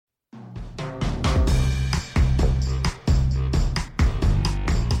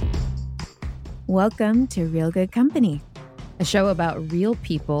Welcome to Real Good Company, a show about real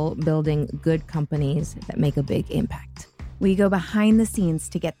people building good companies that make a big impact. We go behind the scenes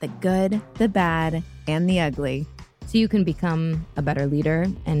to get the good, the bad, and the ugly, so you can become a better leader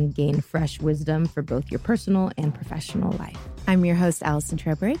and gain fresh wisdom for both your personal and professional life. I'm your host, Allison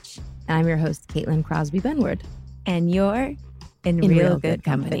Trowbridge. And I'm your host, Caitlin Crosby Benward. And you're in Real Good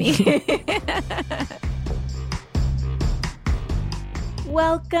Company.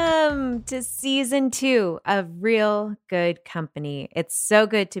 Welcome to season 2 of Real Good Company. It's so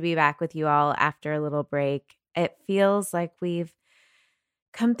good to be back with you all after a little break. It feels like we've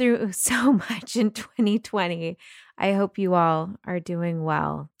come through so much in 2020. I hope you all are doing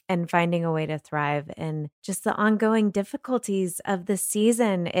well and finding a way to thrive in just the ongoing difficulties of the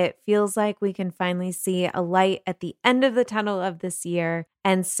season. It feels like we can finally see a light at the end of the tunnel of this year.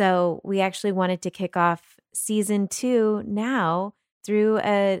 And so we actually wanted to kick off season 2 now through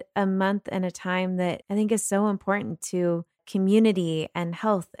a month and a time that I think is so important to community and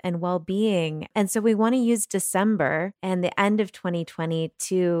health and well-being. And so we want to use December and the end of 2020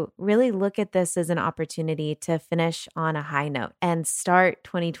 to really look at this as an opportunity to finish on a high note and start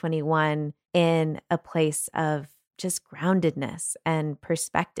 2021 in a place of just groundedness and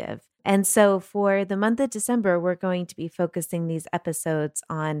perspective. And so for the month of December, we're going to be focusing these episodes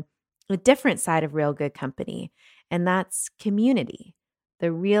on a different side of Real Good Company, and that's community,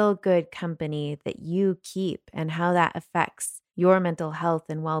 the real good company that you keep and how that affects your mental health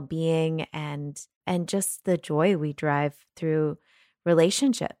and well-being and just the joy we drive through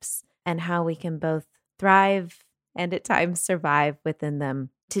relationships and how we can both thrive and at times survive within them.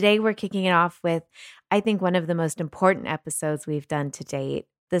 Today, we're kicking it off with, I think, one of the most important episodes we've done to date.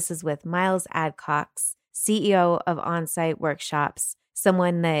 This is with Miles Adcox, CEO of On-Site Workshops,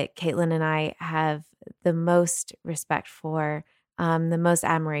 someone that Caitlin and I have the most respect for, the most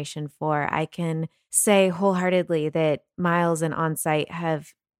admiration for. I can say wholeheartedly that Miles and On-Site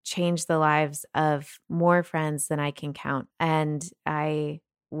have changed the lives of more friends than I can count. And I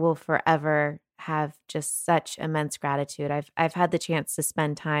will forever have just such immense gratitude. I've had the chance to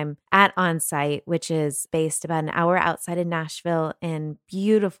spend time at On-Site, which is based about an hour outside of Nashville in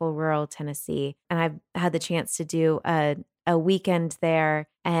beautiful rural Tennessee. And I've had the chance to do a weekend there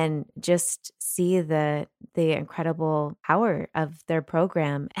and just see the incredible power of their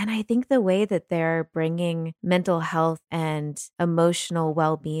program. And I think the way that they're bringing mental health and emotional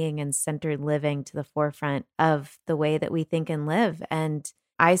well-being and centered living to the forefront of the way that we think and live. And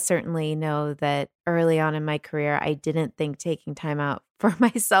I certainly know that early on in my career, I didn't think taking time out for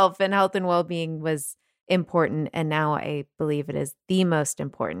myself and health and well-being was important. And now I believe it is the most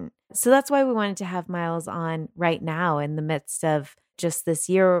important. So that's why we wanted to have Miles on right now in the midst of just this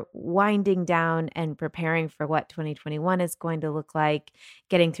year winding down and preparing for what 2021 is going to look like,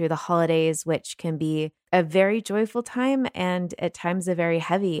 getting through the holidays, which can be a very joyful time and at times a very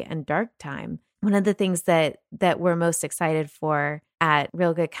heavy and dark time. One of the things that we're most excited for at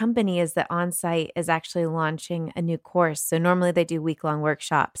Real Good Company is that On-Site is actually launching a new course. So normally they do week-long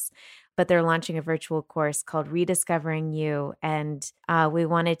workshops, but they're launching a virtual course called Rediscovering You. And we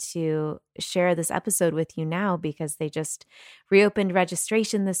wanted to share this episode with you now because they just reopened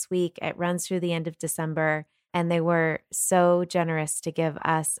registration this week. It runs through the end of December. And they were so generous to give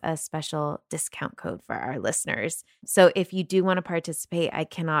us a special discount code for our listeners. So if you do want to participate, I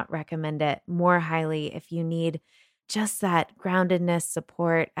cannot recommend it more highly. If you need just that groundedness,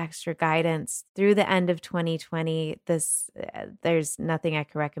 support, extra guidance through the end of 2020, there's nothing I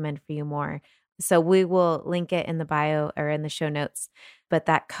can recommend for you more. So we will link it in the bio or in the show notes. But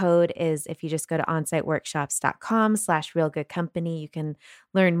that code is, if you just go to onsiteworkshops.com/realgoodcompany, you can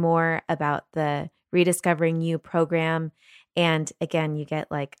learn more about the Rediscovering You program. And again, you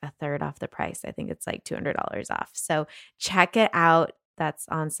get like a third off the price. I think it's like $200 off. So check it out. That's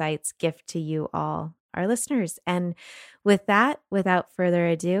On-Site's gift to you all, our listeners. And with that, without further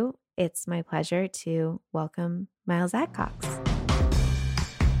ado, it's my pleasure to welcome Miles Adcox.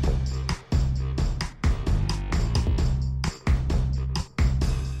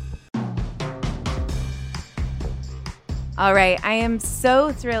 All right. I am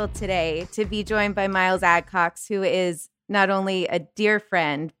so thrilled today to be joined by Miles Adcox, who is not only a dear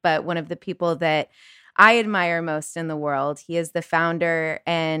friend, but one of the people that I admire most in the world. He is the founder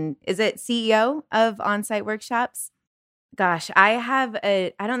and is it CEO of On-Site Workshops? Gosh,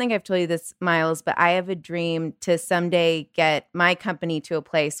 I don't think I've told you this, Miles, but I have a dream to someday get my company to a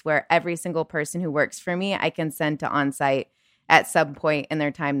place where every single person who works for me, I can send to On-Site at some point in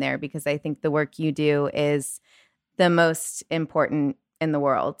their time there, because I think the work you do is the most important in the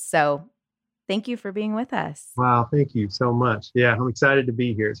world. So Thank you for being with us. Wow, thank you so much. Yeah, I'm excited to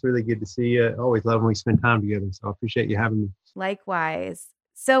be here. It's really good to see you. I always love when we spend time together. So I appreciate you having me. Likewise.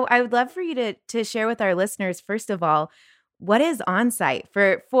 So I would love for you to share with our listeners, first of all, what is Onsite?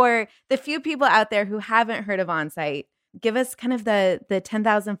 For the few people out there who haven't heard of Onsite, give us kind of the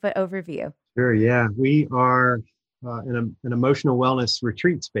 10,000-foot overview. Sure. Yeah, we are an emotional wellness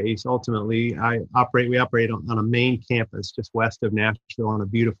retreat space. Ultimately, we operate on a main campus just west of Nashville on a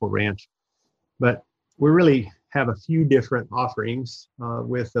beautiful ranch. But we really have a few different offerings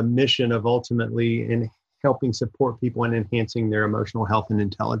with a mission of ultimately in helping support people in enhancing their emotional health and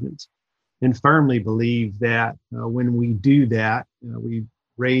intelligence. And firmly believe that when we do that, we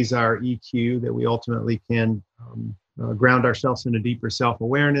raise our EQ, that we ultimately can ground ourselves in a deeper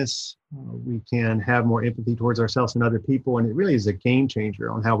self-awareness. We can have more empathy towards ourselves and other people. And it really is a game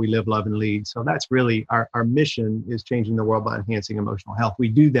changer on how we live, love, and lead. So that's really our mission, is changing the world by enhancing emotional health. We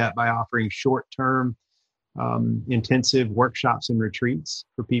do that by offering short-term, intensive workshops and retreats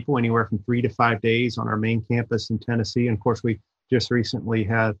for people anywhere from 3 to 5 days on our main campus in Tennessee. And of course, we just recently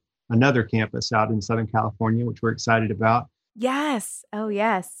had another campus out in Southern California, which we're excited about. Yes. Oh,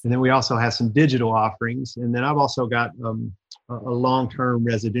 yes. And then we also have some digital offerings. And then I've also got a long-term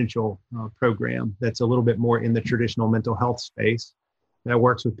residential program that's a little bit more in the traditional mental health space that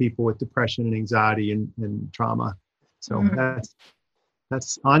works with people with depression and anxiety and trauma. So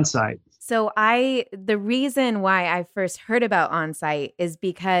that's Onsite. So the reason why I first heard about Onsite is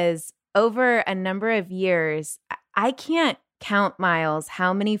because over a number of years, I can't count, Miles,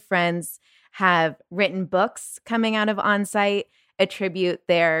 how many friends have written books coming out of Onsite, attribute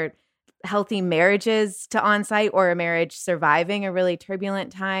their healthy marriages to Onsite, or a marriage surviving a really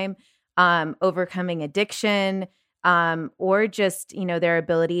turbulent time, overcoming addiction, or just, their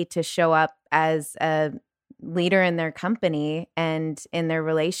ability to show up as a leader in their company and in their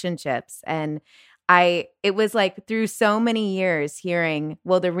relationships. And it was like through so many years hearing,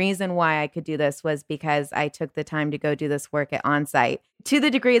 well, the reason why I could do this was because I took the time to go do this work at Onsite, to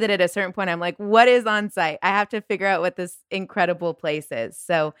the degree that at a certain point, I'm like, what is Onsite? I have to figure out what this incredible place is.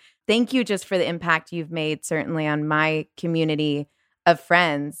 So thank you just for the impact you've made, certainly on my community of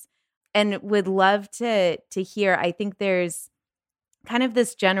friends, and would love to hear. I think there's kind of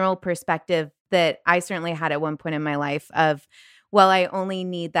this general perspective that I certainly had at one point in my life of, well, I only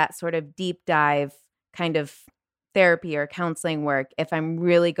need that sort of deep dive kind of therapy or counseling work if I'm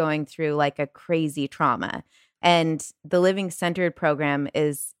really going through like a crazy trauma. And the Living Centered program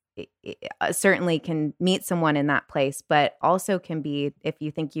certainly can meet someone in that place, but also can be if you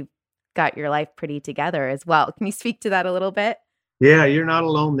think you've got your life pretty together as well. Can you speak to that a little bit? Yeah, you're not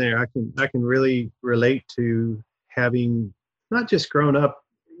alone there. I can really relate to having not just grown up,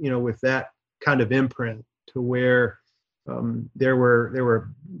 with that kind of imprint, to where there were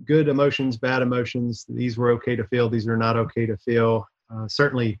good emotions, bad emotions. These were okay to feel. These are not okay to feel.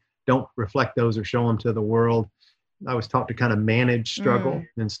 Certainly don't reflect those or show them to the world. I was taught to kind of manage struggle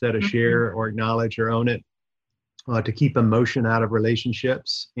instead of share or acknowledge or own it, to keep emotion out of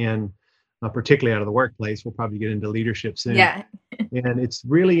relationships, and particularly out of the workplace. We'll probably get into leadership soon. Yeah. And it's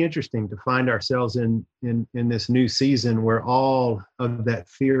really interesting to find ourselves in this new season where all of that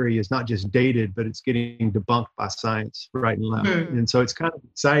theory is not just dated, but it's getting debunked by science right and left. And so it's kind of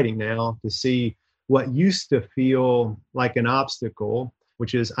exciting now to see what used to feel like an obstacle,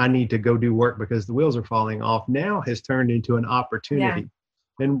 which is I need to go do work because the wheels are falling off, now has turned into an opportunity.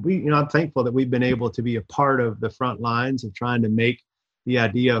 Yeah. And I'm thankful that we've been able to be a part of the front lines of trying to make the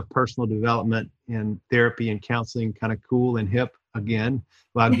idea of personal development and therapy and counseling kind of cool and hip again.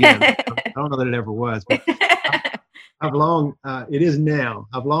 Well, again, I don't know that it ever was, but it is now.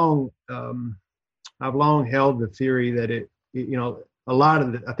 I've long held the theory that a lot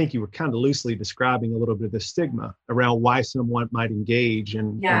of I think you were kind of loosely describing a little bit of the stigma around why someone might engage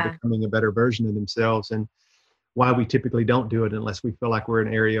in becoming a better version of themselves, and why we typically don't do it unless we feel like we're in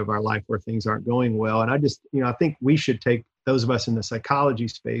an area of our life where things aren't going well. And I just, I think we should take, those of us in the psychology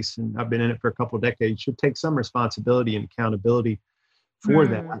space, and I've been in it for a couple of decades, should take some responsibility and accountability for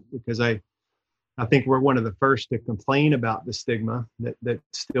that, because I think we're one of the first to complain about the stigma that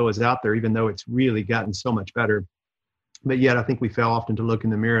still is out there, even though it's really gotten so much better. But yet I think we fail often to look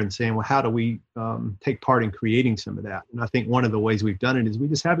in the mirror and saying, well, how do we take part in creating some of that? And I think one of the ways we've done it is we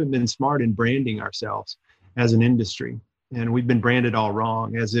just haven't been smart in branding ourselves as an industry. And we've been branded all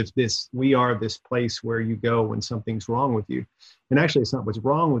wrong, as if we are this place where you go when something's wrong with you. And actually, it's not what's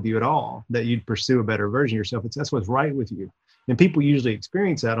wrong with you at all that you'd pursue a better version of yourself. That's what's right with you. And people usually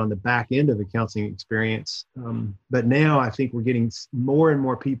experience that on the back end of the counseling experience. But now I think we're getting more and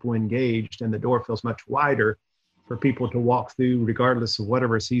more people engaged, and the door feels much wider for people to walk through, regardless of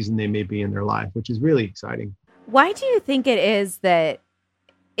whatever season they may be in their life, which is really exciting. Why do you think it is that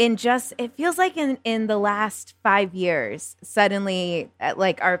it feels like in the last 5 years, suddenly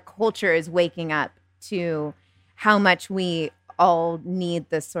like our culture is waking up to how much we all need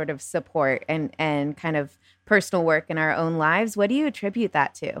this sort of support and kind of personal work in our own lives? What do you attribute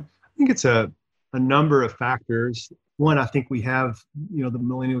that to? I think it's a number of factors. One, I think we have, the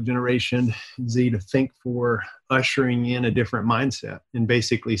millennial generation, Z, to think for ushering in a different mindset and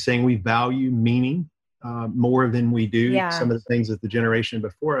basically saying we value meaning more than we do some of the things that the generation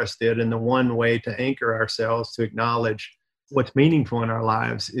before us did. And the one way to anchor ourselves, to acknowledge what's meaningful in our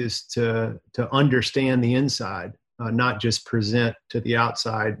lives, is to understand the inside, not just present to the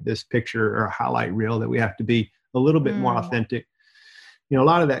outside this picture or highlight reel, that we have to be a little bit more authentic. A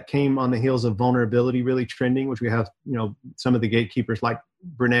lot of that came on the heels of vulnerability really trending, which we have, some of the gatekeepers like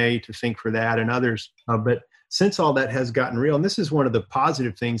Brene to think for that and others. But since all that has gotten real, and this is one of the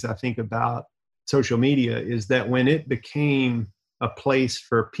positive things I think about social media, is that when it became a place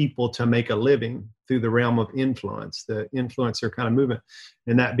for people to make a living through the realm of influence, the influencer kind of movement,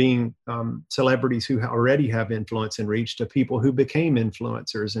 and that being celebrities who already have influence and reach to people who became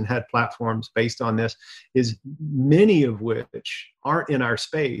influencers and had platforms based on this, is many of which aren't in our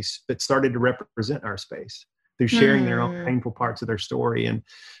space, but started to represent our space through sharing their own painful parts of their story. And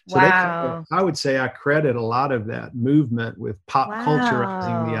so I would say I credit a lot of that movement with pop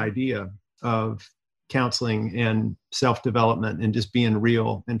culturizing the idea of counseling and self-development and just being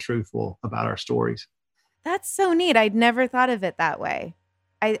real and truthful about our stories. That's so neat. I'd never thought of it that way.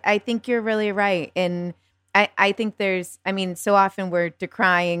 I think you're really right. And I think so often we're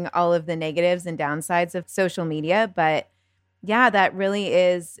decrying all of the negatives and downsides of social media, but yeah, that really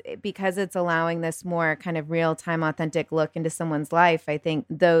is, because it's allowing this more kind of real-time, authentic look into someone's life. I think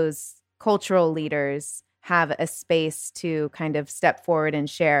those cultural leaders have a space to kind of step forward and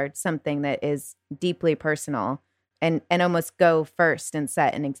share something that is deeply personal and almost go first and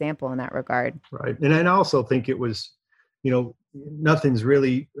set an example in that regard. Right. And I also think it was, nothing's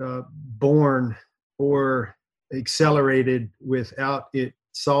really born or accelerated without it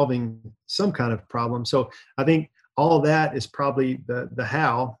solving some kind of problem. So I think all of that is probably the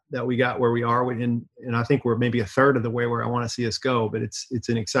how that we got where we are. And I think we're maybe a third of the way where I want to see us go, but it's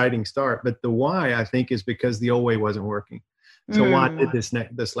an exciting start. But the why, I think, is because the old way wasn't working. So why did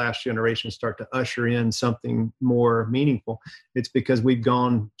this last generation start to usher in something more meaningful? It's because we've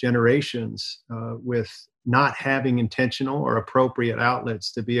gone generations with not having intentional or appropriate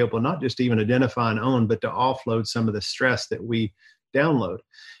outlets to be able not just to even identify and own, but to offload some of the stress that we download.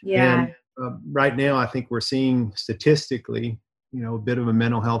 Yeah. And right now, I think we're seeing statistically, a bit of a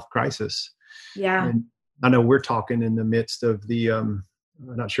mental health crisis. Yeah. And I know we're talking in the midst of the, I'm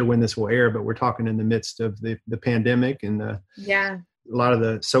not sure when this will air, but we're talking in the midst of the pandemic and a lot of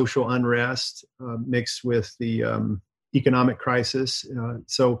the social unrest mixed with the economic crisis.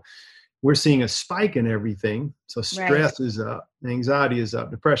 So we're seeing a spike in everything. So stress is up, anxiety is up,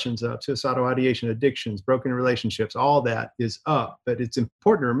 depression's up, suicidal ideation, addictions, broken relationships, all that is up. But it's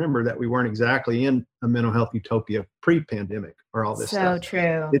important to remember that we weren't exactly in a mental health utopia pre-pandemic or all this stuff.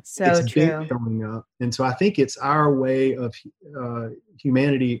 True. It's true. Going up. And so I think it's our way of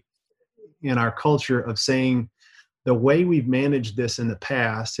humanity in our culture of saying the way we've managed this in the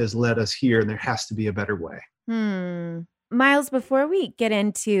past has led us here, and there has to be a better way. Miles, before we get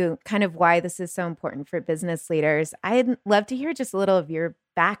into kind of why this is so important for business leaders, I'd love to hear just a little of your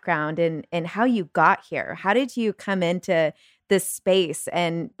background and how you got here. How did you come into this space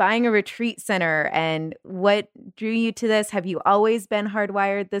and buying a retreat center, and what drew you to this? Have you always been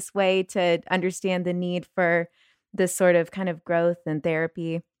hardwired this way to understand the need for this sort of kind of growth and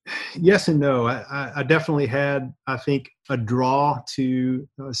therapy? Yes and no. I definitely had, I think, a draw to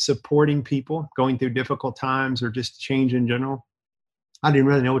supporting people going through difficult times or just change in general. I didn't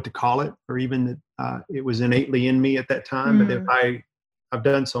really know what to call it, or even that it was innately in me at that time. But I've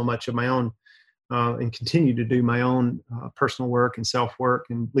done so much of my own and continue to do my own personal work and self-work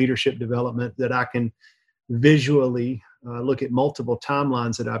and leadership development, that I can visually look at multiple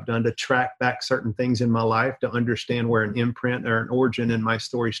timelines that I've done to track back certain things in my life to understand where an imprint or an origin in my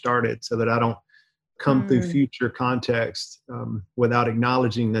story started, so that I don't come through future context without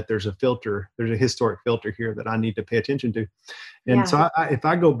acknowledging that there's a historic filter here that I need to pay attention to. And so if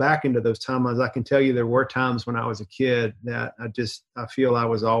I go back into those timelines, I can tell you there were times when I was a kid that I feel I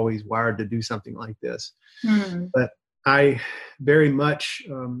was always wired to do something like this. But I very much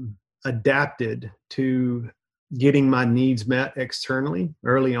adapted to getting my needs met externally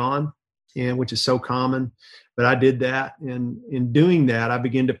early on, and which is so common. But I did that, and in doing that, I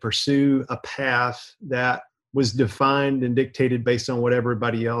began to pursue a path that was defined and dictated based on what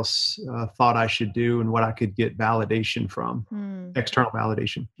everybody else thought I should do and what I could get validation from, external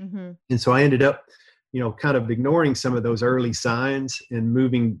validation. Mm-hmm. And so I ended up, kind of ignoring some of those early signs and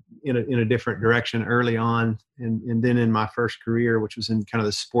moving in a different direction early on. And then in my first career, which was in kind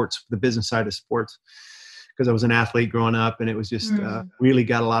of the business side of sports, because I was an athlete growing up, and it was just really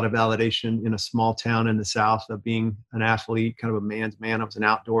got a lot of validation in a small town in the South of being an athlete, kind of a man's man. I was an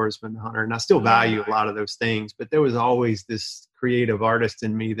outdoorsman, hunter, and I still value a lot of those things. But there was always this creative artist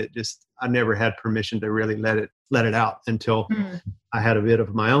in me that just, I never had permission to really let it out until I had a bit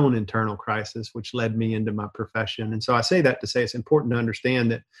of my own internal crisis, which led me into my profession. And so I say that to say it's important to understand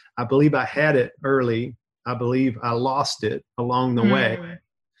that I believe I had it early. I believe I lost it along the way.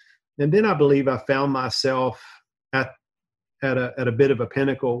 And then I believe I found myself at a bit of a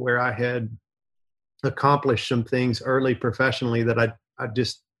pinnacle where I had accomplished some things early professionally that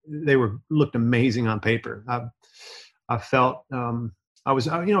they looked amazing on paper. I felt, I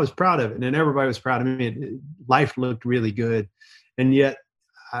was proud of it, and everybody was proud of me. Life looked really good. And yet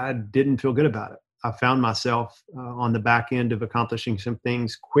I didn't feel good about it. I found myself on the back end of accomplishing some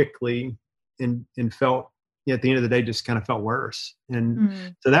things quickly and felt, at the end of the day, just kind of felt worse.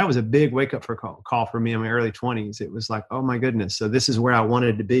 And so that was a big wake up call for me in my early 20s. It was like, oh my goodness. So this is where I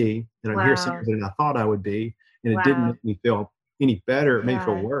wanted to be. And I'm here somewhere that I thought I would be. And it didn't make me feel any better. It made me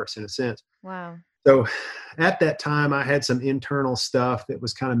feel worse in a sense. Wow. So at that time, I had some internal stuff that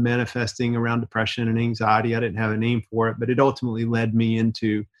was kind of manifesting around depression and anxiety. I didn't have a name for it, but it ultimately led me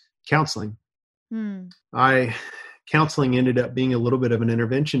into counseling. Counseling ended up being a little bit of an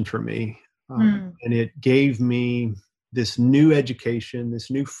intervention for me. And it gave me this new education, this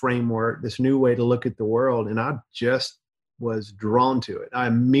new framework, this new way to look at the world. And I just was drawn to it. I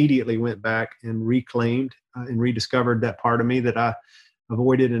immediately went back and reclaimed and rediscovered that part of me that I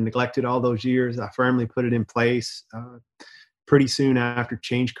avoided and neglected all those years. I firmly put it in place pretty soon after,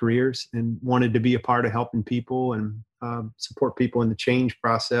 changed careers and wanted to be a part of helping people and support people in the change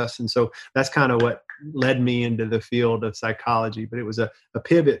process. And so that's kind of what led me into the field of psychology. But it was a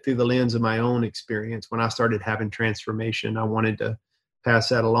pivot through the lens of my own experience. When I started having transformation, I wanted to pass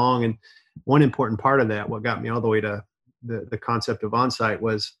that along. And one important part of that, what got me all the way to the concept of Onsite,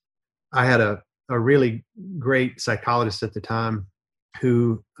 was I had a really great psychologist at the time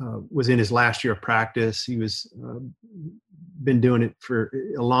who was in his last year of practice. He was been doing it for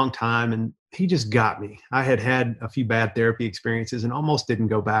a long time, and he just got me. I had a few bad therapy experiences and almost didn't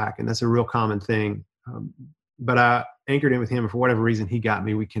go back, and that's a real common thing. But I anchored in with him, and for whatever reason, he got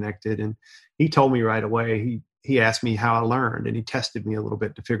me. We connected, and he told me right away. He asked me how I learned, and he tested me a little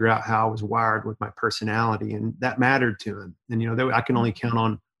bit to figure out how I was wired with my personality, and that mattered to him. And I can only count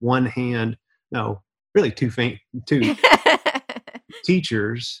on one hand, no, really two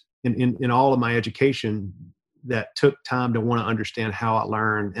teachers in all of my education that took time to want to understand how I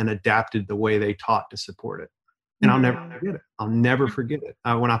learned and adapted the way they taught to support it. And I'll never forget it. I'll never forget it.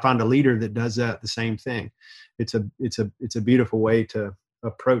 When I find a leader that does that, the same thing. It's a beautiful way to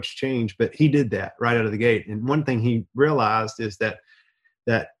approach change. But he did that right out of the gate. And one thing he realized is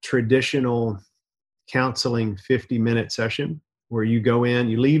that traditional counseling 50-minute session where you go in,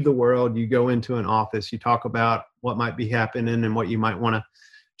 you leave the world, you go into an office, you talk about what might be happening and what you might want to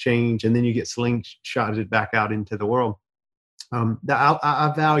change, and then you get slingshotted back out into the world.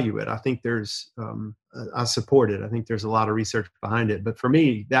 I value it. I think I support it. I think there's a lot of research behind it. But for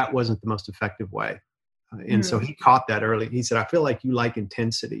me, that wasn't the most effective way. And so he caught that early. He said, I feel like you like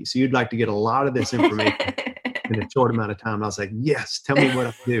intensity. So you'd like to get a lot of this information in a short amount of time. I was like, yes, tell me what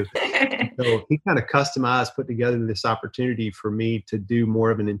I do. So he kind of customized, put together this opportunity for me to do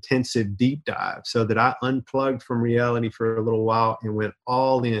more of an intensive deep dive so that I unplugged from reality for a little while and went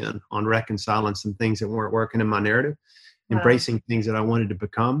all in on reconciling some things that weren't working in my narrative, embracing things that I wanted to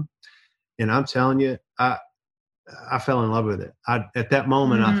become. And I'm telling you, I fell in love with it. At that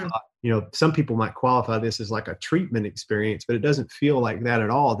moment, I thought, some people might qualify this as like a treatment experience, but it doesn't feel like that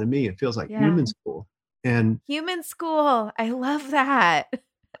at all to me. It feels like human school. And human school. I love that.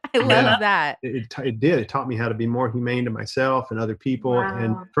 I love that. It did. It taught me how to be more humane to myself and other people. Wow.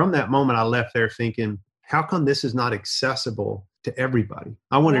 And from that moment, I left there thinking, how come this is not accessible to everybody?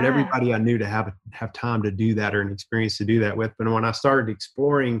 I wanted everybody I knew to have time to do that or an experience to do that with. But when I started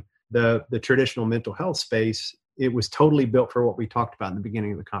exploring the traditional mental health space, it was totally built for what we talked about in the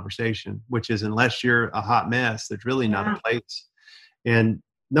beginning of the conversation, which is unless you're a hot mess, there's really not a place. And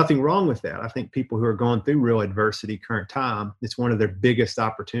nothing wrong with that. I think people who are going through real adversity current time, it's one of their biggest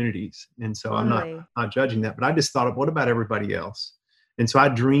opportunities. And so I'm not judging that, but I just thought of what about everybody else? And so I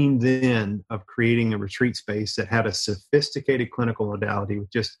dreamed then of creating a retreat space that had a sophisticated clinical modality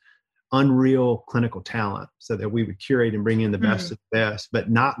with just unreal clinical talent so that we would curate and bring in the best of the best, but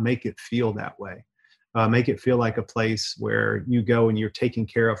not make it feel that way. Make it feel like a place where you go and you're taken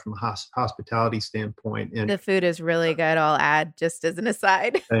care of from a hospitality standpoint. And the food is really good. I'll add just as an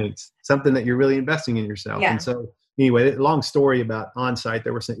aside. Thanks. Something that you're really investing in yourself. Yeah. And so anyway, long story about OnSite.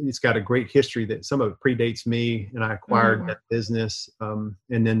 It's got a great history that some of it predates me, and I acquired that business and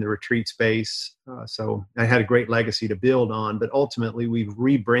then the retreat space. So I had a great legacy to build on, but ultimately we've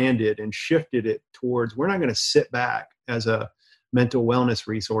rebranded and shifted it towards, we're not going to sit back as a mental wellness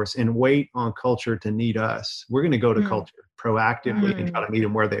resource and wait on culture to need us. We're going to go to culture proactively and try to meet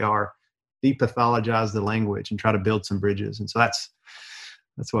them where they are, depathologize the language and try to build some bridges. And so that's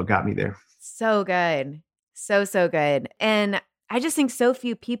what got me there. So good. So good. And I just think so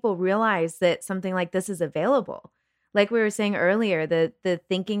few people realize that something like this is available. Like we were saying earlier, the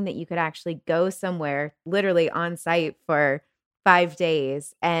thinking that you could actually go somewhere literally on site for 5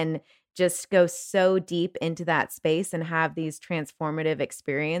 days and just go so deep into that space and have these transformative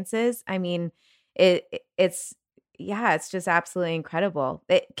experiences. I mean, it's just absolutely incredible.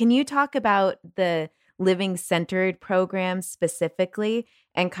 Can you talk about the Living Centered program specifically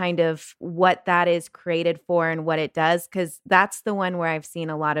and kind of what that is created for and what it does? Because that's the one where I've seen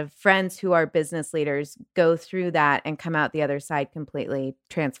a lot of friends who are business leaders go through that and come out the other side completely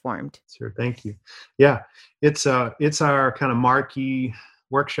transformed. Sure. Thank you. Yeah, it's our kind of marquee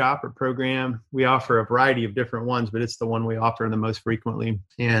workshop or program. We offer a variety of different ones, but it's the one we offer the most frequently.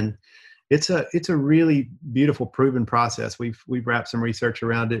 And it's a really beautiful, proven process. We've wrapped some research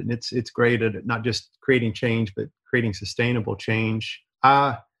around it, and it's great at not just creating change, but creating sustainable change.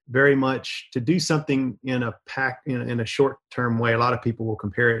 Very much to do something in a short-term way. A lot of people will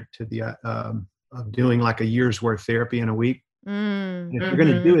compare it to the of doing like a year's worth of therapy in a week. If you're going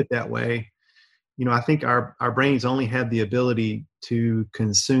to do it that way, I think our brains only have the ability to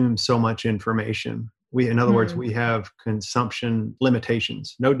consume so much information. In other words, we have consumption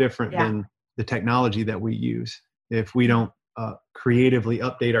limitations, no different than the technology that we use. If we don't creatively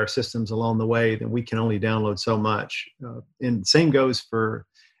update our systems along the way, then we can only download so much. And same goes for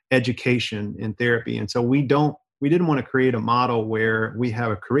education and therapy. And so we didn't want to create a model where we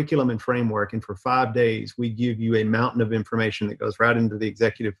have a curriculum and framework, and for 5 days, we give you a mountain of information that goes right into the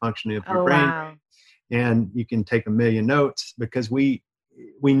executive functioning of your brain. Wow. And you can take 1 million notes because we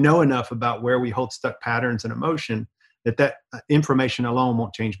know enough about where we hold stuck patterns and emotion that information alone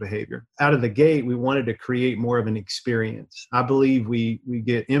won't change behavior. Out of the gate, we wanted to create more of an experience. I believe we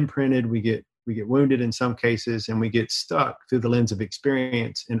get imprinted, we get wounded in some cases, and we get stuck through the lens of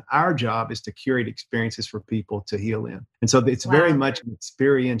experience. And our job is to curate experiences for people to heal in. And so it's very much an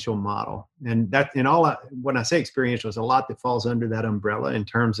experiential model. And when I say experiential, there's a lot that falls under that umbrella in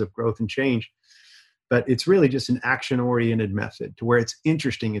terms of growth and change. But it's really just an action-oriented method to where it's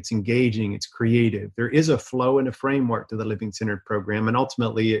interesting, it's engaging, it's creative. There is a flow and a framework to the Living Centered program, and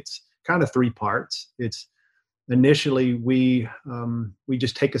ultimately it's kind of 3 parts. It's initially we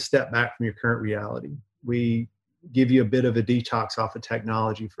just take a step back from your current reality. We give you a bit of a detox off of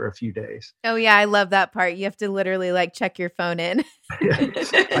technology for a few days. Oh yeah, I love that part. You have to literally check your phone in.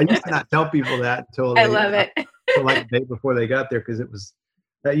 I used to not tell people that until I love it. Until the day before they got there, because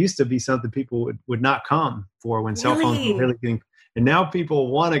that used to be something people would not come for when cell phones were really getting, and now people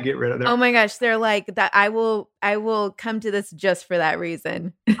want to get rid of them. Oh my gosh, they're like that. I will come to this just for that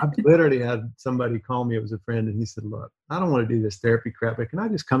reason. I've literally had somebody call me. It was a friend, and he said, "Look, I don't want to do this therapy crap, but can I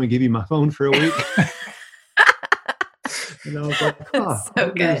just come and give you my phone for a week?" And I was like,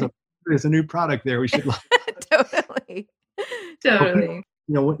 so good. There's a new product there. We should Totally.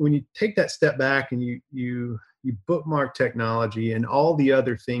 When you take that step back and you bookmark technology and all the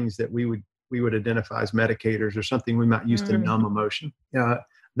other things that we would identify as medicators or something we might use to numb emotion,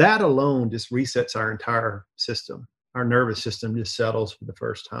 that alone just resets our entire system. Our nervous system just settles for the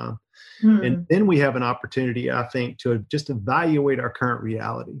first time. And then we have an opportunity, I think, to just evaluate our current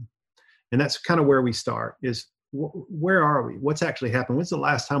reality. And that's kind of where we start is, where are we? What's actually happened? When's the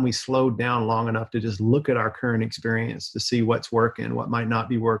last time we slowed down long enough to just look at our current experience to see what's working, what might not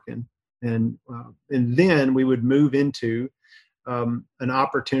be working? And then we would move into an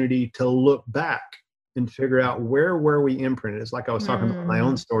opportunity to look back and figure out, where were we imprinted? It's like I was talking about my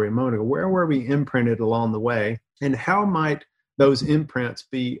own story a moment ago. Where were we imprinted along the way? And how might those imprints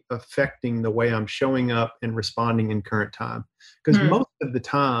be affecting the way I'm showing up and responding in current time? Because most of the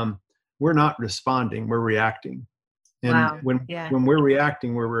time, we're not responding, we're reacting. And when we're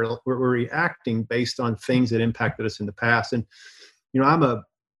reacting, we're reacting based on things that impacted us in the past. And,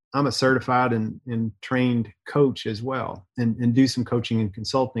 I'm a certified and trained coach as well, and do some coaching and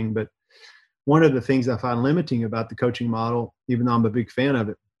consulting. But one of the things I find limiting about the coaching model, even though I'm a big fan of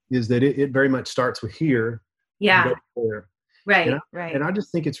it, is that it very much starts with here. Yeah. And go there. Right. And I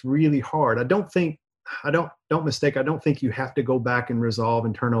just think it's really hard. Don't mistake. I don't think you have to go back and resolve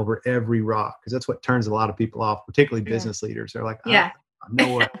and turn over every rock, because that's what turns a lot of people off, particularly business leaders. They're like, I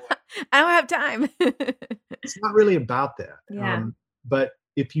know what. I don't have time. It's not really about that. Yeah. But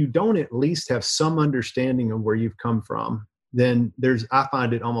if you don't at least have some understanding of where you've come from, then I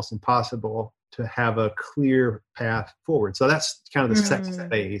find it almost impossible to have a clear path forward. So that's kind of the second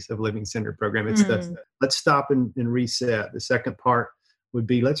phase of Living Centered program. It's let's stop and reset. The second part would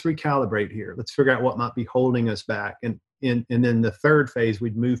be, let's recalibrate here. Let's figure out what might be holding us back. And then the third phase,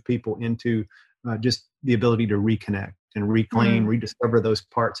 we'd move people into just the ability to reconnect and reclaim, rediscover those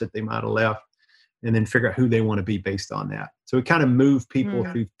parts that they might have left, and then figure out who they want to be based on that. So we kind of move people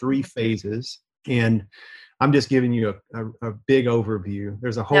through 3 phases. And I'm just giving you a big overview.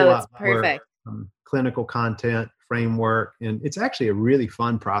 There's a whole lot more clinical content, framework, and it's actually a really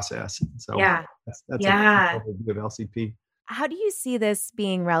fun process. So that's a overview of LCP. How do you see this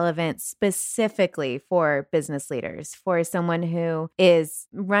being relevant specifically for business leaders, for someone who is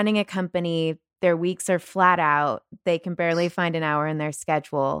running a company, their weeks are flat out, they can barely find an hour in their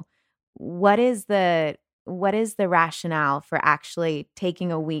schedule? What is the rationale for actually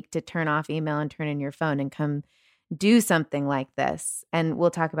taking a week to turn off email and turn in your phone and come do something like this? And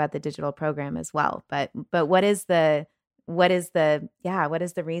we'll talk about the digital program as well. But what is the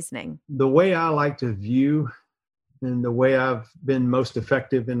reasoning? The way I like to view, and the way I've been most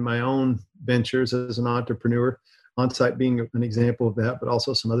effective in my own ventures as an entrepreneur, OnSite being an example of that, but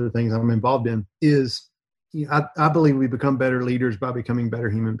also some other things I'm involved in, is I believe we become better leaders by becoming better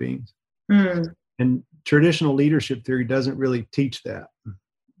human beings. And traditional leadership theory doesn't really teach that.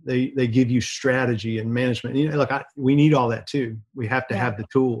 They give you strategy and management. We need all that too. We have to have the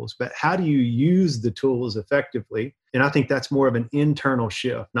tools, but how do you use the tools effectively? And I think that's more of an internal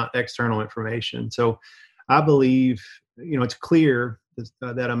shift, not external information. So I believe, it's clear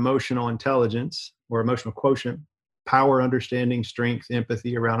that emotional intelligence or emotional quotient, power, understanding, strength,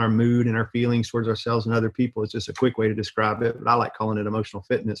 empathy around our mood and our feelings towards ourselves and other people is just a quick way to describe it. But I like calling it emotional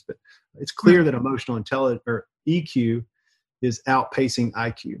fitness. But it's clear that emotional intelligence, or EQ, is outpacing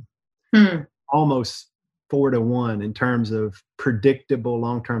IQ, almost 4-to-1 in terms of predictable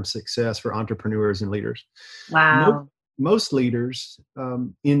long-term success for entrepreneurs and leaders. Wow. Most leaders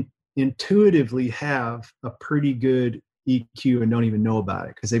intuitively have a pretty good EQ and don't even know about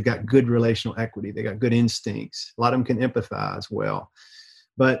it, because they've got good relational equity. They got good instincts. A lot of them can empathize well.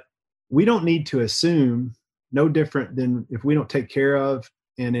 But we don't need to assume, no different than if we don't take care of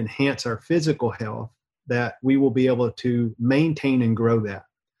and enhance our physical health, that we will be able to maintain and grow that.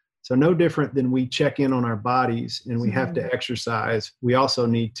 So no different than we check in on our bodies and we have to exercise, we also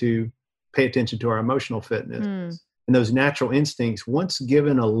need to pay attention to our emotional fitness. And those natural instincts, once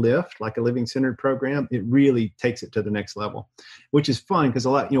given a lift, like a Living Centered program, it really takes it to the next level, which is fun because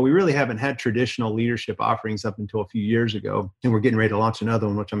we really haven't had traditional leadership offerings up until a few years ago. And we're getting ready to launch another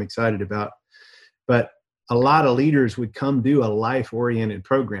one, which I'm excited about. But a lot of leaders would come do a life-oriented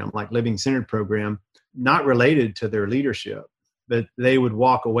program, like Living Centered program, not related to their leadership, but they would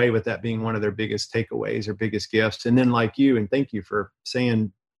walk away with that being one of their biggest takeaways or biggest gifts. And then like you, and thank you for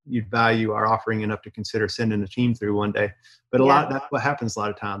saying you'd value our offering enough to consider sending a team through one day. But that's what happens a lot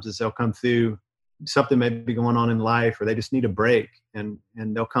of times, is they'll come through, something may be going on in life, or they just need a break, and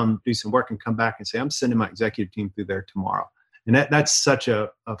they'll come do some work and come back and say, I'm sending my executive team through there tomorrow. And that's such an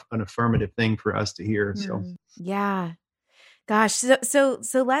affirmative thing for us to hear. So yeah. Gosh. So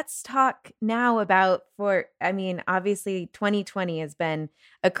let's talk now about, obviously 2020 has been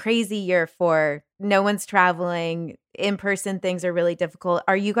a crazy year for no one's traveling. In-person things are really difficult.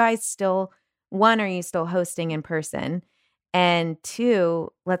 Are you guys still, one, are you still hosting in person? And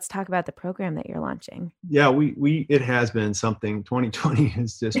 2, let's talk about the program that you're launching. Yeah, it has been something. 2020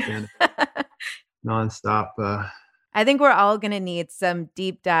 has just been nonstop. I think we're all going to need some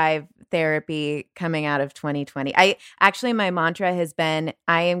deep dive therapy coming out of 2020. My mantra has been,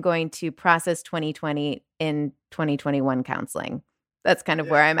 I am going to process 2020 in 2021 counseling. That's kind of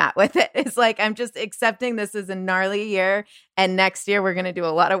where I'm at with it. It's like, I'm just accepting this is a gnarly year, and next year we're going to do a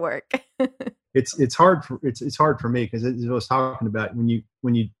lot of work. It's hard for me, because as I was talking about,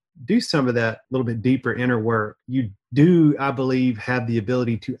 when you do some of that little bit deeper inner work, you do, I believe, have the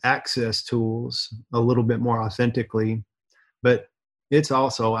ability to access tools a little bit more authentically. But it's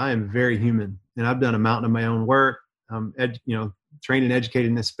also, I am very human, and I've done a mountain of my own work. Trained and educated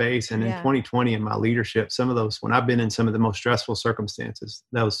in this space. And in 2020, in my leadership, some of those, when I've been in some of the most stressful circumstances,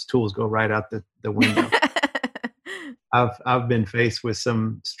 those tools go right out the window. I've been faced with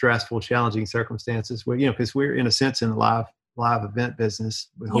some stressful, challenging circumstances where, because we're in a sense in life live event business.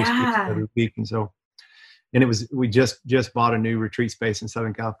 We host people Yeah. every week. And we just bought a new retreat space in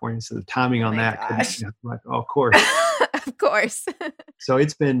Southern California. So the timing Oh on my that, gosh. like, oh, of course. Of course. So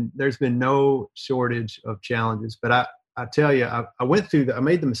there's been no shortage of challenges, but I tell you, I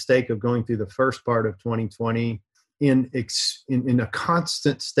made the mistake of going through the first part of 2020 in a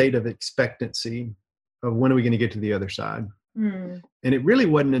constant state of expectancy of when are we going to get to the other side. And it really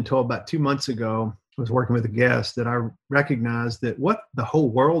wasn't until about 2 months ago, I was working with a guest, that I recognized that what the whole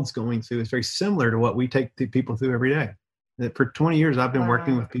world's going through is very similar to what we take people through every day. That for 20 years, I've been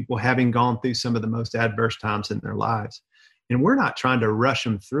working with people having gone through some of the most adverse times in their lives. And we're not trying to rush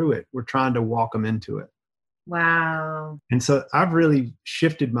them through it. We're trying to walk them into it. Wow. And so I've really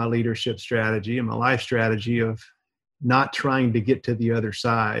shifted my leadership strategy and my life strategy of not trying to get to the other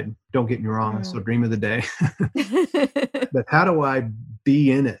side. Don't get me wrong, I still dream of the day. But how do I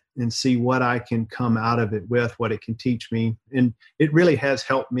be in it and see what I can come out of it with, what it can teach me? And it really has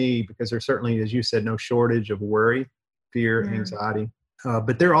helped me, because there's certainly, as you said, no shortage of worry, fear, anxiety.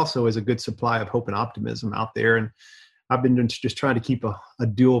 But there also is a good supply of hope and optimism out there. And I've been just trying to keep a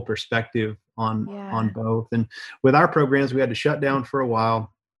dual perspective on both. And with our programs, we had to shut down for a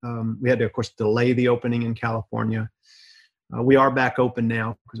while. We had to, of course, delay the opening in California. We are back open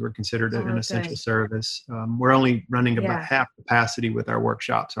now because we're considered an essential service. We're only running about half capacity with our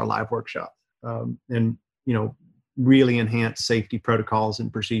workshops, our live workshops, and really enhance safety protocols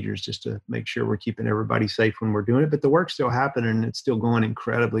and procedures just to make sure we're keeping everybody safe when we're doing it. But the work's still happening, and it's still going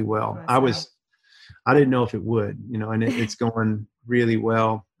incredibly well. I didn't know if it would, and it's going really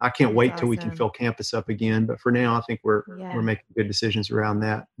well. I can't wait till we can fill campus up again. But for now, I think we're making good decisions around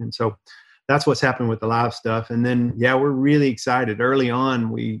that. And so that's what's happened with the live stuff. And then, we're really excited. Early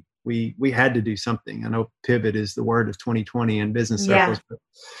on, we had to do something. I know pivot is the word of 2020 in business circles, but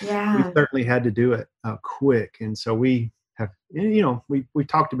we certainly had to do it quick. And so we have, we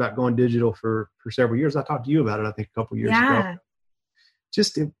talked about going digital for several years. I talked to you about it, I think, a couple of years ago.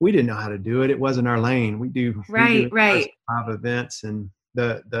 Just we didn't know how to do it. It wasn't our lane. We do live events, and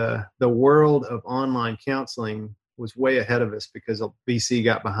the world of online counseling was way ahead of us because BC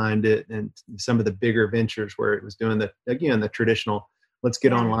got behind it, and some of the bigger ventures where it was doing the traditional, let's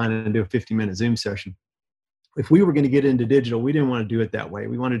get online and do a 50-minute Zoom session. If we were going to get into digital, we didn't want to do it that way.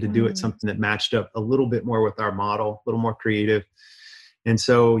 We wanted to do it something that matched up a little bit more with our model, a little more creative. And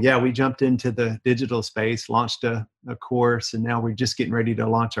so, we jumped into the digital space, launched a course, and now we're just getting ready to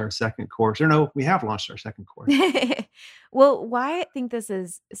launch our second course. Or no, we have launched our second course. Well, why I think this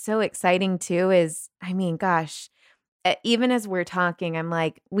is so exciting too is, gosh, even as we're talking, I'm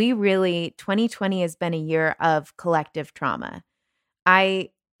like, 2020 has been a year of collective trauma.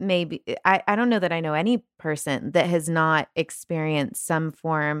 I don't know that I know any person that has not experienced some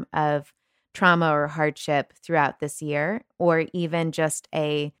form of trauma or hardship throughout this year, or even just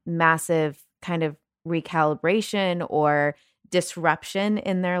a massive kind of recalibration or disruption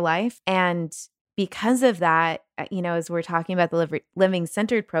in their life. And because of that, as we're talking about the Living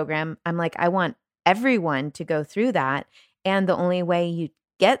Centered program, I'm like, I want everyone to go through that. And the only way you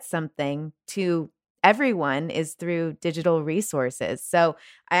get something to everyone is through digital resources. So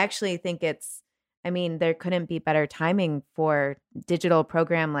I actually think there couldn't be better timing for digital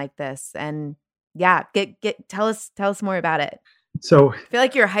program like this. And tell us more about it. So I feel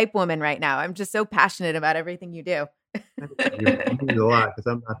like you're a hype woman right now. I'm just so passionate about everything you do. You do a lot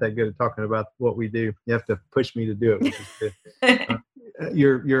because I'm not that good at talking about what we do. You have to push me to do it, which is good.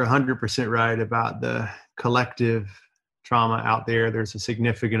 You're 100% right about the collective trauma out there. There's a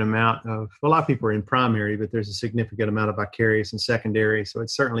significant amount of, a lot of people are in primary, but there's a significant amount of vicarious and secondary. So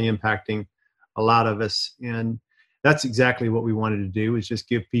it's certainly impacting a lot of us. And that's exactly what we wanted to do, is just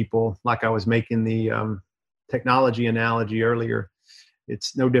give people, like I was making the technology analogy earlier,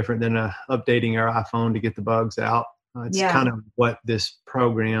 it's no different than updating our iPhone to get the bugs out. It's kind of what this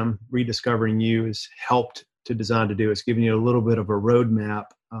program, Rediscovering You, has helped to design to do. It's giving you a little bit of a roadmap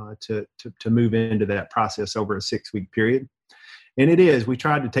to move into that process over a 6-week period. And it is, we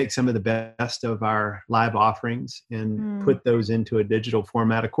tried to take some of the best of our live offerings and put those into a digital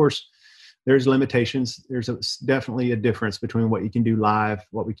format. Of course, there's limitations. There's definitely a difference between what you can do live,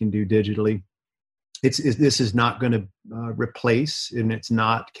 what we can do digitally. This is not going to replace, and it's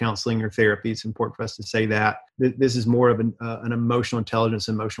not counseling or therapy. It's important for us to say that. This is more of an emotional intelligence,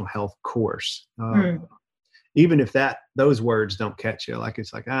 emotional health course. Even if those words don't catch you,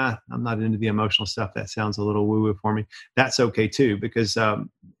 I'm not into the emotional stuff. That sounds a little woo-woo for me. That's okay too, because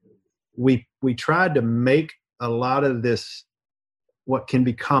we tried to make a lot of this, what can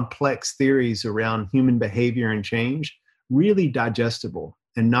be complex theories around human behavior and change, really digestible,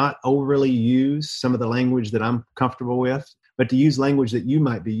 and not overly use some of the language that I'm comfortable with. but to use language that you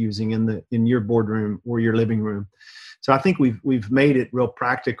might be using in your boardroom or your living room. So I think we've made it real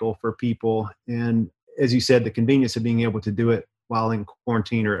practical for people. And as you said, the convenience of being able to do it while in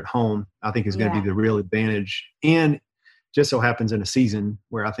quarantine or at home, I think is going to be the real advantage. And just so happens in a season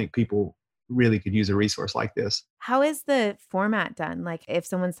where I think people really could use a resource like this. How is the format done? Like if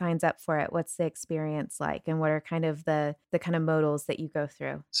someone signs up for it, what's the experience like? And what are kind of the kind of modals that you go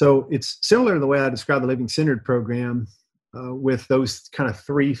through? So it's similar to the way I described the Living Centered program with those kind of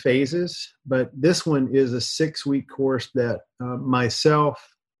 3 phases. But this one is a 6-week course that myself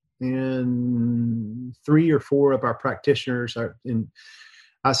and 3 or 4 of our practitioners are in.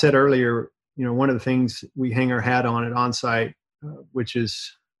 I said earlier, one of the things we hang our hat on at Onsite, which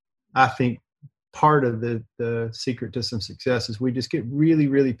is, I think, part of the secret to some success, is we just get really,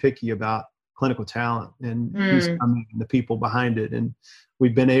 really picky about clinical talent and who's coming and the people behind it. And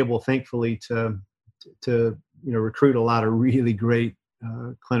we've been able, thankfully, to recruit a lot of really great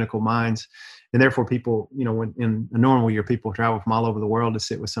clinical minds. And therefore people, when in a normal year, people travel from all over the world to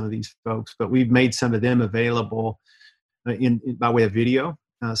sit with some of these folks, but we've made some of them available by way of video.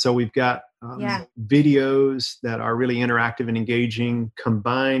 So we've got videos that are really interactive and engaging,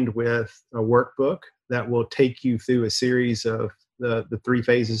 combined with a workbook that will take you through a series of the 3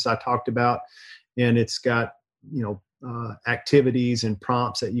 phases I talked about. And it's got, activities and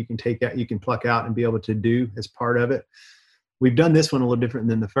prompts that you can you can pluck out and be able to do as part of it. We've done this one a little different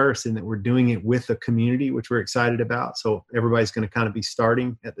than the first in that we're doing it with a community, which we're excited about. So everybody's going to kind of be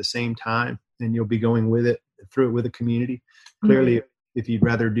starting at the same time, and you'll be going through it with a community. Clearly, if you'd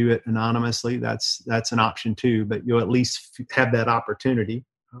rather do it anonymously, that's an option too, but you'll at least have that opportunity.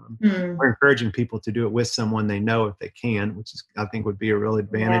 We're encouraging people to do it with someone they know if they can, which is, I think, would be a real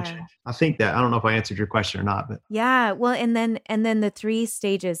advantage. Yeah. I think I don't know if I answered your question or not, but yeah. Well, and then the 3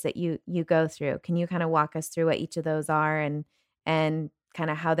 stages that you go through, can you kind of walk us through what each of those are and kind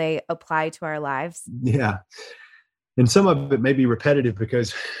of how they apply to our lives? Yeah. And some of it may be repetitive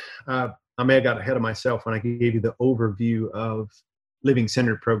because I may have got ahead of myself when I gave you the overview of Living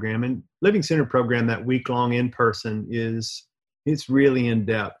Centered program. And Living Centered program, that week-long in-person, it's really in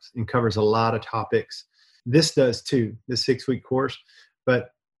depth and covers a lot of topics. This does too, this 6-week course,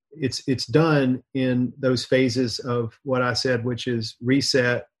 but it's done in those phases of what I said, which is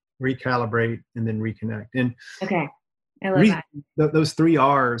reset, recalibrate, and then reconnect. And okay, I love that. Those 3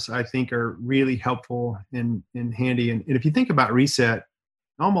 R's, I think, are really helpful and handy. And if you think about reset,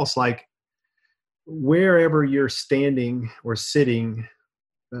 almost like wherever you're standing or sitting,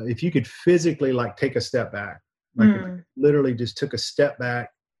 if you could physically take a step back, literally just took a step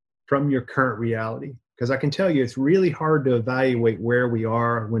back from your current reality. Because I can tell you, it's really hard to evaluate where we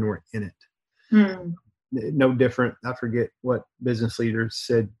are when we're in it. No different. I forget what business leaders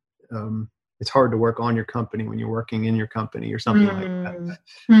said. It's hard to work on your company when you're working in your company or something like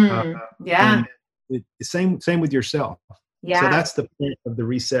that. Yeah. Same with yourself. Yeah. So that's the point of the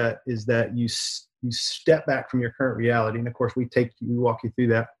reset, is that you step back from your current reality. And of course, we walk you through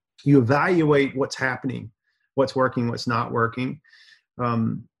that. You evaluate what's happening, what's working, what's not working,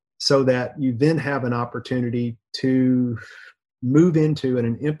 so that you then have an opportunity to move into, in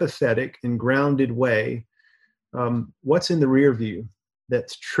an empathetic and grounded way, what's in the rear view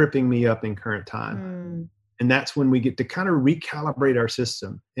that's tripping me up in current time. And that's when we get to kind of recalibrate our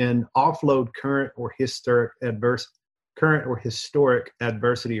system and offload current or historic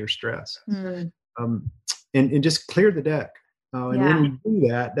adversity or stress, and just clear the deck. And when we do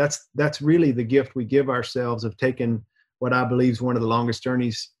that, that's really the gift we give ourselves of taking what I believe is one of the longest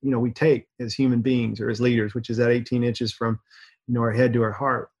journeys, we take as human beings or as leaders, which is that 18 inches from, our head to our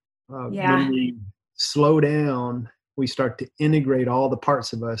heart. When we slow down, we start to integrate all the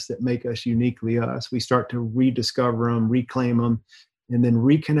parts of us that make us uniquely us. We start to rediscover them, reclaim them, and then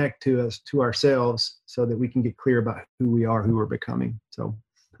reconnect to ourselves so that we can get clear about who we are, who we're becoming. So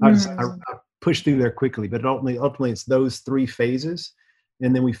I push through there quickly, but ultimately it's those 3 phases.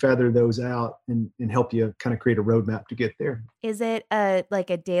 And then we feather those out and help you kind of create a roadmap to get there. Is it a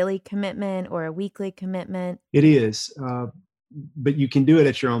daily commitment or a weekly commitment? It is, but you can do it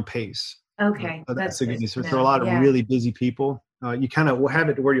at your own pace. Okay. That's the good news. So for a lot of really busy people, you kind of will have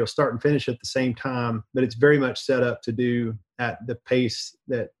it to where you'll start and finish at the same time, but it's very much set up to do at the pace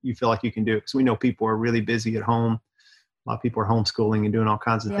that you feel like you can do it. Because we know people are really busy at home. A lot of people are homeschooling and doing all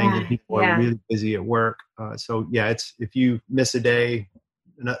kinds of things, and people are really busy at work. It's if you miss a day,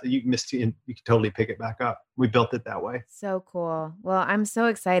 you can totally pick it back up. We built it that way. So cool. Well, I'm so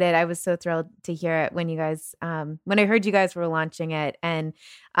excited. I was so thrilled to hear it when you guys, when I heard you guys were launching it, and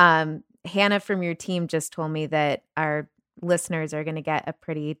Hannah from your team just told me that listeners are going to get a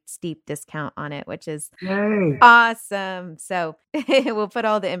pretty steep discount on it, which is Yay. awesome. So we'll put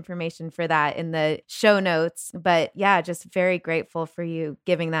all the information for that in the show notes. But yeah, just very grateful for you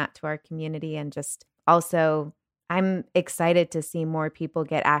giving that to our community. And just also, I'm excited to see more people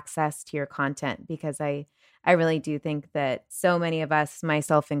get access to your content, because I really do think that so many of us,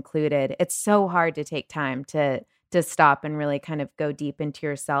 myself included, it's so hard to take time to stop and really kind of go deep into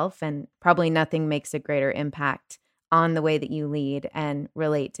yourself. And probably nothing makes a greater impact on the way that you lead and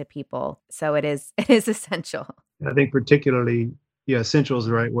relate to people. So it is essential. I think particularly, essential is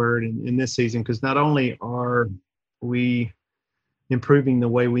the right word in this season, because not only are we improving the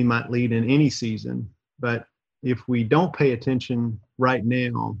way we might lead in any season, but if we don't pay attention right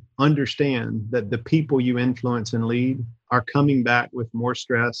now, understand that the people you influence and lead are coming back with more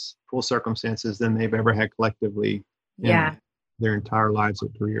stressful circumstances than they've ever had collectively in their entire lives or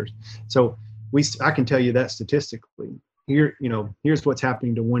careers. So I can tell you that statistically. Here's what's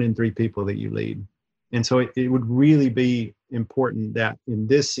happening to 1 in 3 people that you lead. And so it would really be important that in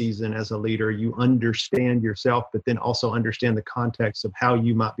this season as a leader, you understand yourself, but then also understand the context of how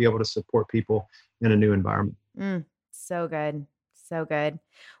you might be able to support people in a new environment. So good. So good.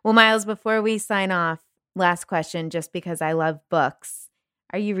 Well, Miles, before we sign off, last question, just because I love books.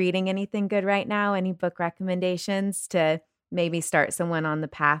 Are you reading anything good right now? Any book recommendations to maybe start someone on the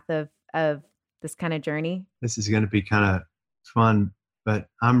path of this kind of journey? This is going to be kind of fun, but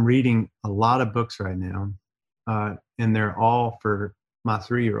I'm reading a lot of books right now, and they're all for my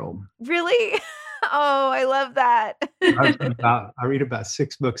 3-year-old. Really? Oh, I love that. I read about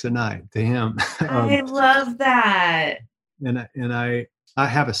 6 books a night to him. I love that. And I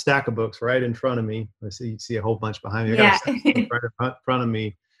have a stack of books right in front of me. You see a whole bunch behind me. I got a stack of books right in front of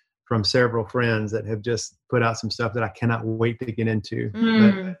me from several friends that have just put out some stuff that I cannot wait to get into.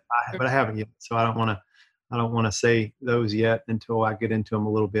 But I haven't yet, so I don't want to say those yet until I get into them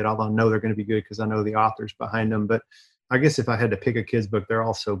a little bit. Although I know they're going to be good because I know the authors behind them. But I guess if I had to pick a kid's book, they're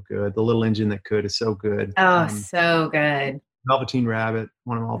all so good. The Little Engine That Could is so good. Oh, so good. Velveteen Rabbit,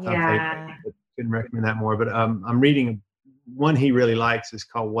 one of my all-time favorites. But couldn't recommend that more. But I'm reading one he really likes. Is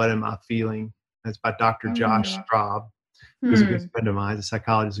called What Am I Feeling? It's by Dr. Josh Straub, who's a good friend of mine. He's a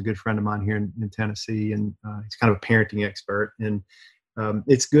psychologist, a good friend of mine here in Tennessee, and he's kind of a parenting expert. And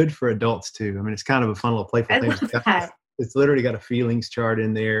it's good for adults too. I mean, it's kind of a fun little playful thing. It's literally got a feelings chart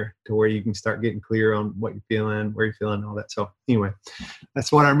in there to where you can start getting clear on what you're feeling, where you're feeling, all that. So anyway,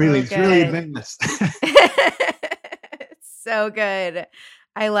 that's what I'm really, it's really advanced. So good.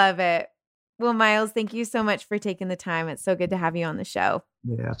 I love it. Well, Miles, thank you so much for taking the time. It's so good to have you on the show.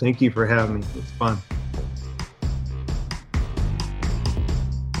 Yeah, thank you for having me. It's fun.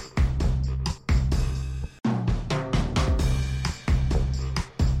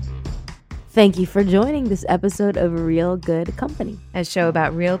 Thank you for joining this episode of Real Good Company, a show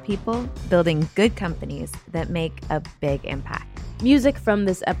about real people building good companies that make a big impact. Music from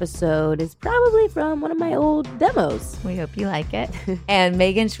this episode is probably from one of my old demos. We hope you like it. And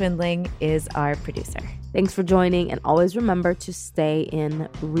Megan Schwindling is our producer. Thanks for joining, and always remember to stay in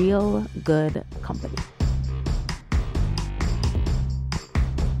real good company.